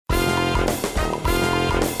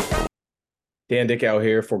Dan Dickau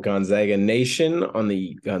here for Gonzaga Nation on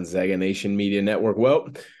the Gonzaga Nation Media Network. Well,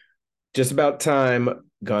 just about time.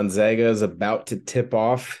 Gonzaga is about to tip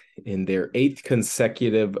off in their 8th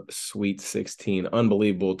consecutive Sweet 16.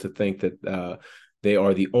 Unbelievable to think that they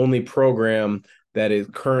are the only program that is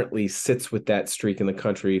currently sits with that streak in the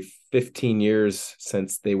country. 15 years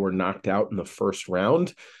since they were knocked out in the first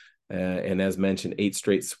round. And as mentioned, 8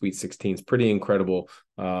 straight Sweet 16s. Pretty incredible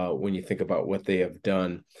when you think about what they have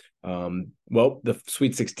done. Well, the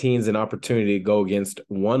Sweet 16 is an opportunity to go against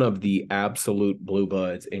one of the absolute blue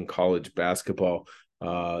bloods in college basketball,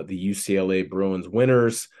 the UCLA Bruins,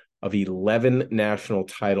 winners of 11 national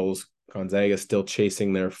titles. Gonzaga still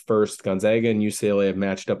chasing their first. Gonzaga and UCLA have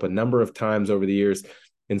matched up a number of times over the years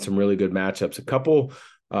in some really good matchups. A couple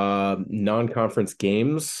non-conference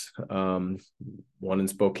games, one in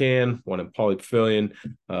Spokane, one in Pauley Pavilion,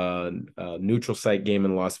 neutral site game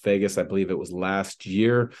in Las Vegas. I believe it was last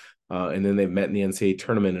year. And then they've met in the NCAA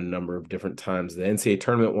tournament a number of different times. The NCAA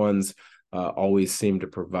tournament ones always seem to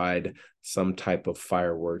provide some type of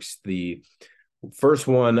fireworks. The first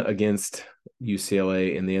one against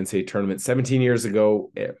UCLA in the NCAA tournament 17 years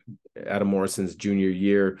ago, Adam Morrison's junior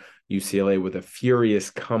year, UCLA with a furious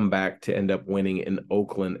comeback to end up winning in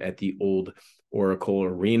Oakland at the old Oracle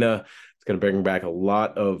Arena. It's going to bring back a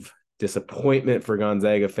lot of disappointment for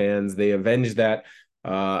Gonzaga fans. They avenged that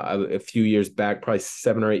a few years back, probably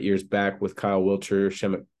 7 or 8 years back, with Kyle Wiltshire,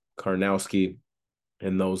 Shemek Karnowski,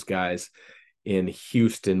 and those guys in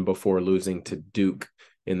Houston before losing to Duke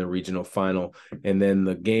in the regional final. And then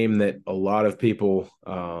the game that a lot of people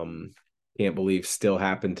can't believe still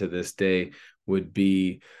happened to this day would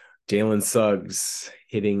be Jalen Suggs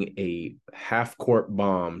hitting a half-court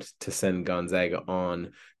bomb to send Gonzaga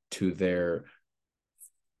on to their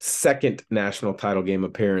second national title game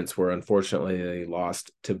appearance, where unfortunately they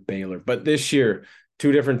lost to Baylor. But this year,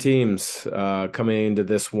 2 different teams coming into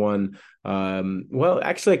this one. Well,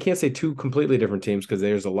 actually, I can't say 2 completely different teams because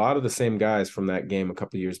there's a lot of the same guys from that game a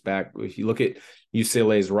couple of years back. If you look at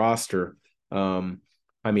UCLA's roster, Jaime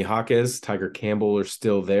Jaquez, Tiger Campbell are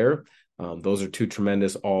still there. Those are 2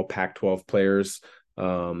 tremendous all Pac-12 players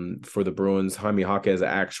for the Bruins. Jaime Jaquez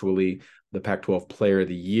actually the Pac-12 player of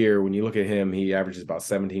the year. When you look at him, he averages about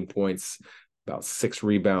 17 points, about 6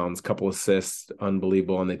 rebounds, couple assists,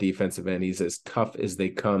 unbelievable on the defensive end. He's as tough as they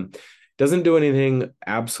come. Doesn't do anything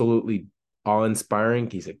absolutely awe-inspiring.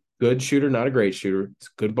 He's a good shooter, not a great shooter. He's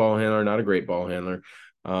a good ball handler, not a great ball handler.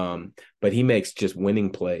 But he makes just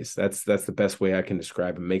winning plays. That's the best way I can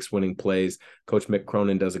describe him. Makes winning plays. Coach Mick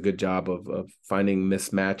Cronin does a good job of finding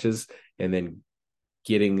mismatches and then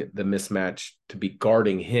getting the mismatch to be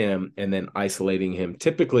guarding him and then isolating him,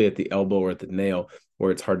 typically at the elbow or at the nail, where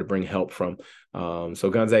it's hard to bring help from. So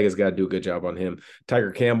Gonzaga's got to do a good job on him. Tiger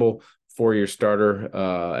Campbell, 4-year starter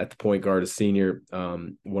at the point guard, a senior,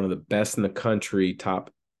 one of the best in the country,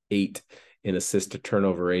 top 8 in assist to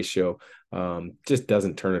turnover ratio. Just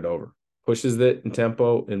doesn't turn it over. Pushes it in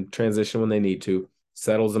tempo and transition when they need to,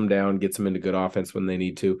 settles them down, gets them into good offense when they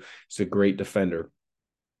need to. He's a great defender.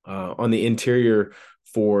 On the interior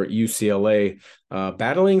for UCLA,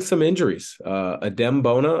 battling some injuries. Adem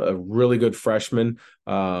Bona, a really good freshman,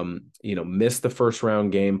 missed the first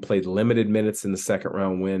round game, played limited minutes in the second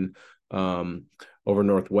round win over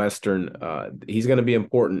Northwestern. He's going to be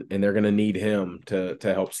important, and they're going to need him to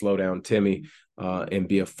help slow down Timme and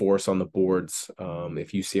be a force on the boards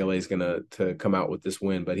if UCLA is going to come out with this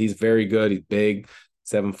win. But he's very good. He's big,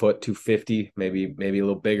 7 foot, 250, maybe a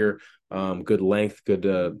little bigger. Good length, good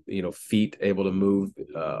feet, able to move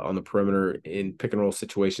on the perimeter in pick and roll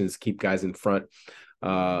situations, keep guys in front.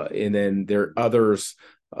 And then their others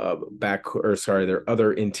their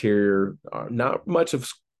other interior, not much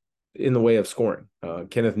of in the way of scoring.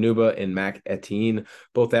 Kenneth Nuba and Mac Etienne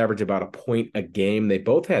both average about a point a game. They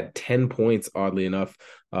both had 10 points, oddly enough,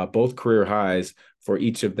 both career highs for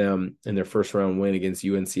each of them in their first round win against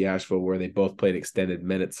UNC Asheville, where they both played extended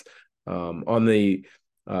minutes. On the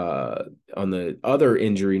other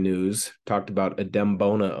injury news, talked about Adem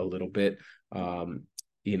Bona a little bit.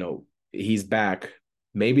 He's back.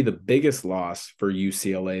 Maybe the biggest loss for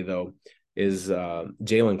UCLA, though, is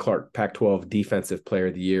Jalen Clark, Pac-12 Defensive Player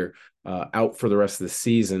of the Year, out for the rest of the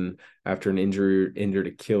season after an injured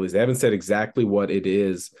Achilles. They haven't said exactly what it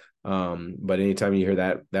is, but anytime you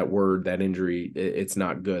hear that word, that injury, it's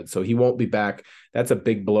not good. So he won't be back. That's a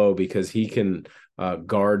big blow because he can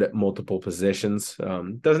guard multiple positions.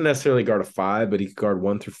 Doesn't necessarily guard a 5, but he can guard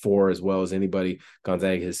 1 through 4 as well as anybody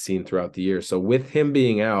Gonzaga has seen throughout the year. So with him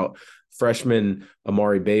being out, freshman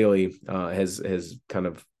Amari Bailey has kind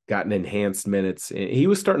of gotten enhanced minutes. He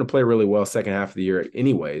was starting to play really well second half of the year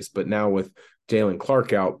anyways, but now with Jalen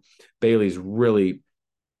Clark out, Bailey's really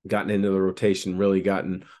gotten into the rotation, really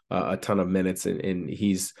gotten a ton of minutes, and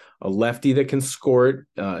he's a lefty that can score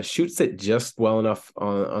it, shoots it just well enough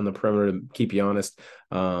on the perimeter to keep you honest,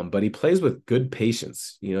 but he plays with good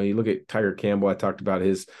patience. You look at Tiger Campbell, I talked about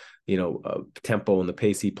his tempo and the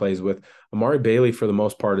pace he plays with. Amari Bailey, for the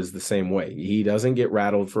most part, is the same way. He doesn't get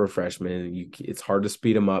rattled for a freshman, and it's hard to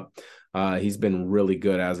speed him up. He's been really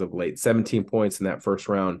good as of late. 17 points in that first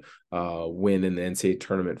round win in the NCAA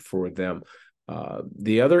tournament for them.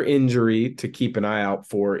 The other injury to keep an eye out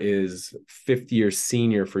for is fifth-year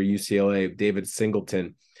senior for UCLA, David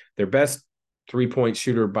Singleton. Their best three-point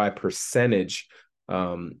shooter by percentage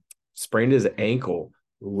sprained his ankle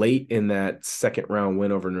late in that second-round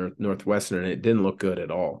win over Northwestern, and it didn't look good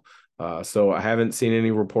at all. So I haven't seen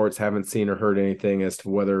any reports, haven't seen or heard anything as to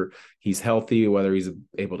whether he's healthy, whether he's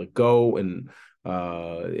able to go and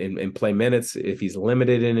play minutes, if he's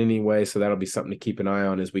limited in any way. So that'll be something to keep an eye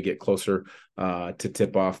on as we get closer to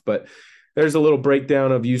tip off. But there's a little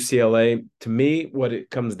breakdown of UCLA. To me, what it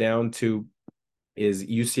comes down to is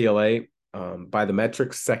UCLA, by the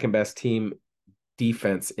metrics, second best team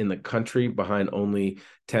defense in the country behind only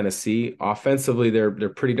Tennessee. Offensively, they're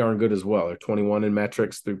pretty darn good as well. They're 21 in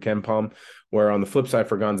metrics through KenPom, where on the flip side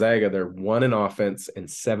for Gonzaga, they're 1 in offense and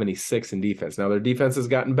 76 in defense. Now, their defense has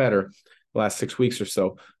gotten better the last 6 weeks or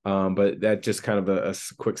so, but that just kind of a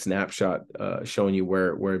quick snapshot showing you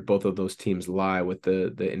where both of those teams lie with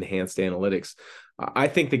the enhanced analytics. I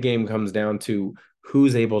think the game comes down to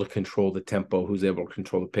who's able to control the tempo, who's able to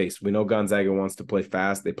control the pace. We know Gonzaga wants to play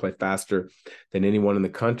fast. They play faster than anyone in the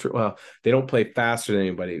country. Well, they don't play faster than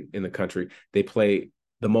anybody in the country. They play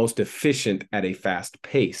the most efficient at a fast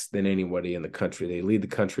pace than anybody in the country. They lead the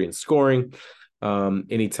country in scoring.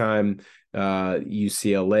 Anytime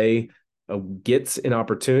UCLA gets an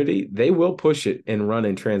opportunity, they will push it and run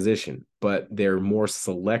in transition, but they're more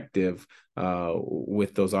selective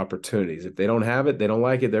with those opportunities. If they don't have it, they don't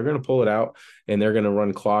like it, they're going to pull it out and they're going to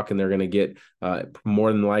run clock, and they're going to get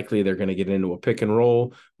more than likely they're going to get into a pick and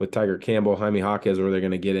roll with Tiger Campbell, Jaime Jaquez, or they're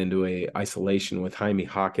going to get into a isolation with Jaime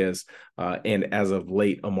Jaquez and as of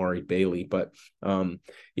late Amari Bailey. But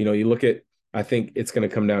you look at, I think it's going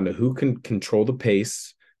to come down to who can control the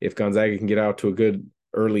pace. If Gonzaga can get out to a good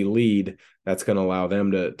early lead, that's going to allow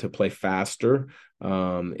them to play faster.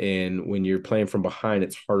 And when you're playing from behind,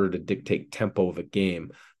 it's harder to dictate tempo of a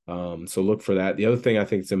game. So look for that. The other thing I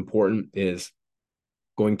think is important is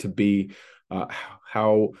going to be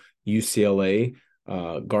how UCLA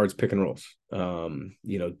guards pick and rolls.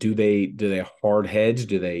 Do they hard hedge?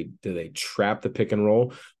 Do they trap the pick and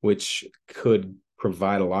roll, which could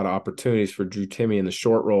provide a lot of opportunities for Drew Timme in the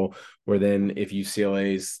short roll, where then if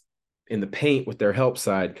UCLA's in the paint with their help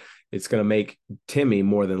side, it's going to make Timme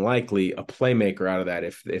more than likely a playmaker out of that.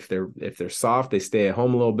 If they're soft, they stay at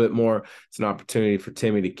home a little bit more. It's an opportunity for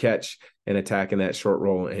Timme to catch and attack in that short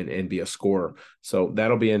roll and be a scorer. So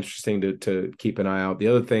that'll be interesting to keep an eye out. The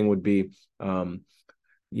other thing would be,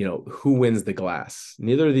 who wins the glass.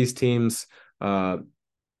 Neither of these teams are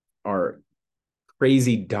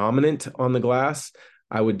crazy dominant on the glass.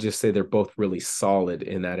 I would just say they're both really solid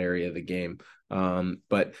in that area of the game.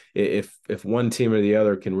 But if one team or the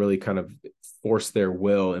other can really kind of force their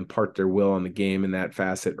will, impart their will on the game in that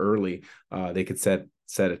facet early, they could set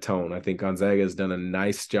a tone. I think Gonzaga has done a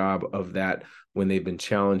nice job of that when they've been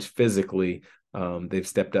challenged physically. They've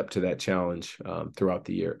stepped up to that challenge throughout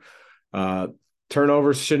the year.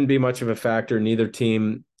 Turnovers shouldn't be much of a factor. Neither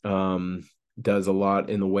team does a lot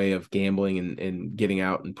in the way of gambling and getting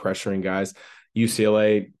out and pressuring guys.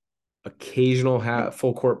 UCLA, occasional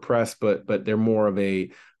full court press, but they're more of a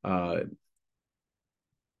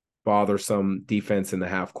bothersome defense in the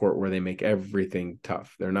half court where they make everything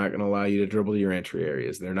tough. They're not going to allow you to dribble to your entry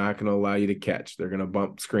areas. They're not going to allow you to catch. They're going to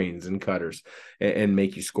bump screens and cutters and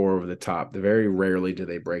make you score over the top. Very rarely do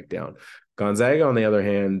they break down. Gonzaga, on the other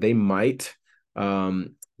hand, they might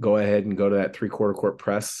go ahead and go to that three-quarter court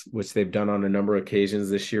press, which they've done on a number of occasions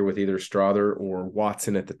this year with either Strother or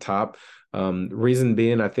Watson at the top. Reason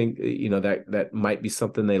being, I think, that might be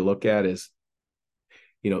something they look at is,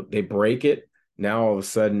 they break it. Now, all of a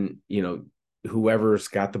sudden, whoever's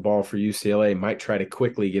got the ball for UCLA might try to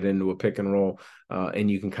quickly get into a pick and roll, and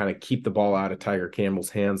you can kind of keep the ball out of Tiger Campbell's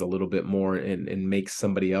hands a little bit more and make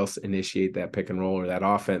somebody else initiate that pick and roll or that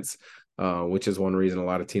offense, which is one reason a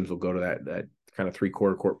lot of teams will go to that kind of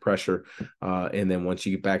three-quarter court pressure. And then once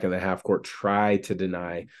you get back in the half court, try to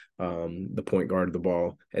deny the point guard the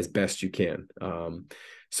ball as best you can.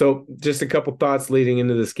 So just a couple thoughts leading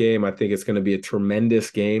into this game. I think it's going to be a tremendous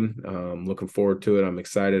game. Looking forward to it. I'm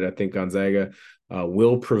excited. I think Gonzaga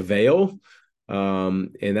will prevail.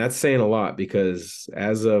 And that's saying a lot because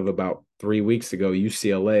as of about 3 weeks ago,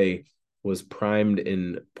 UCLA was primed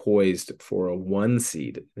and poised for a 1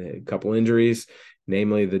 seed. A couple injuries,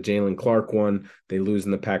 namely the Jalen Clark one. They lose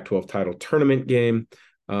in the Pac-12 title tournament game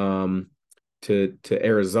to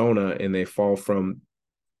Arizona, and they fall from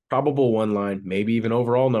probable 1 line, maybe even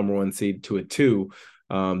overall number 1 seed to a 2.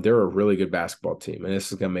 They're a really good basketball team, and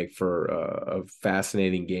this is going to make for a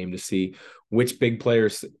fascinating game to see which big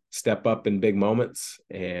players step up in big moments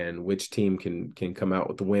and which team can come out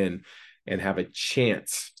with the win and have a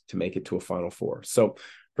chance to make it to a Final Four. So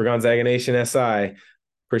for Gonzaga Nation SI,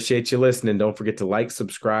 appreciate you listening. Don't forget to like,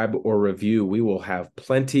 subscribe, or review. We will have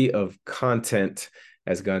plenty of content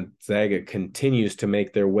as Gonzaga continues to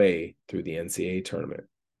make their way through the NCAA tournament.